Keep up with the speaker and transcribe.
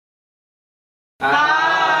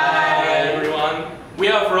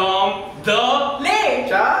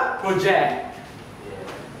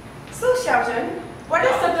Xiaozhen, what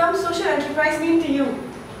does the term social enterprise mean to you?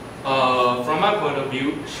 From my point of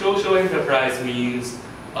view, social enterprise means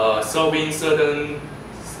solving certain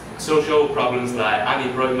social problems like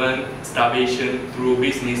unemployment, starvation through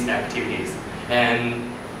business activities, and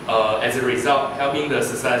as a result, helping the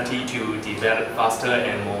society to develop faster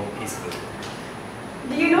and more peacefully.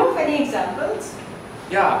 Do you know of any examples?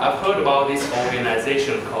 Yeah, I've heard about this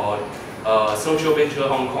organization called Social Venture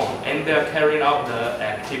Hong Kong, and they're carrying out the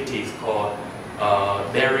activities called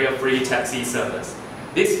barrier-free taxi service.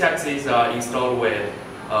 These taxis are installed with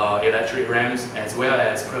electric ramps as well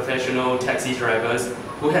as professional taxi drivers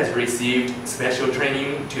who has received special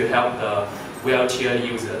training to help the wheelchair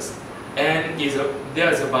users. And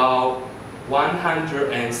there's about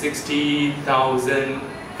 160,000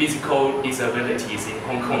 physical disabilities in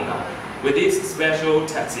Hong Kong now. With these special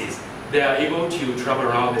taxis, they are able to travel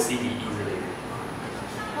around the city easily.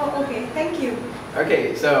 Oh, okay. Thank you.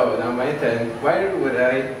 Okay, so now my turn. Why would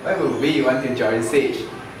we want to join Sage?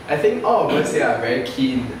 I think all of us here are very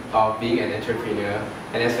keen of being an entrepreneur,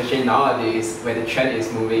 and especially nowadays where the trend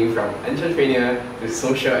is moving from entrepreneur to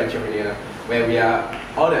social entrepreneur, where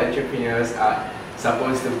all the entrepreneurs are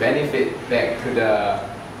supposed to benefit back to the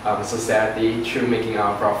society through making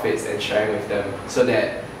our profits and sharing with them, so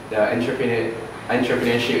that the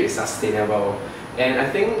entrepreneurship is sustainable. And I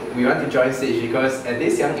think we want to join Sage because at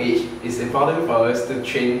this young age, it's important for us to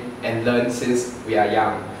train and learn since we are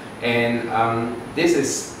young. And this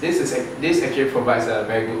actually provides a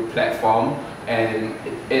very good platform, and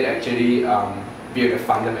it actually build a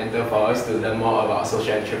fundamental for us to learn more about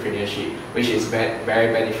social entrepreneurship, which is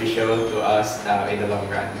very beneficial to us in the long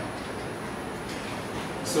run.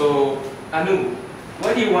 So, Anu,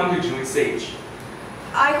 why do you want to join Sage?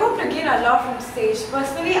 I hope to gain a lot from Sage.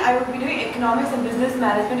 Personally, I would be doing economics and business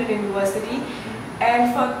management in university,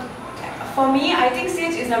 and for me, I think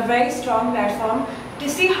Sage is a very strong platform to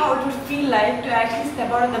see how it would feel like to actually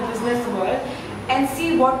step out of the business world and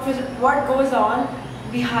see what goes on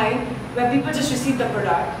behind where people just receive the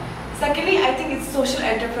product. Secondly, I think it's social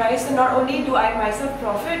enterprise, so not only do I myself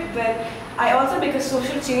profit, but I also make a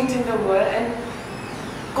social change in the world and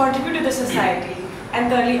contribute to the society. And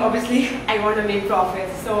thirdly, obviously, I want to make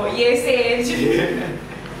profits. So, yay, Sage!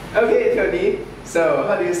 Okay, Tony. So,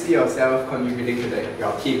 how do you see yourself contributing to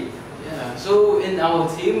your team? Yeah, so in our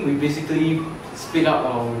team, we basically split up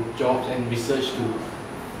our jobs and research to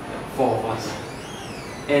 4 of us.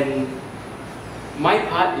 And my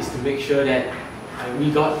part is to make sure that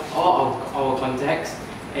we got all our contacts,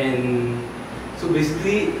 and so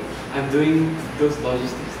basically I'm doing those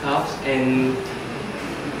logistics stuff, and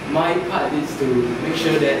my part is to make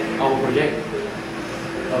sure that our project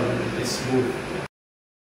is smooth.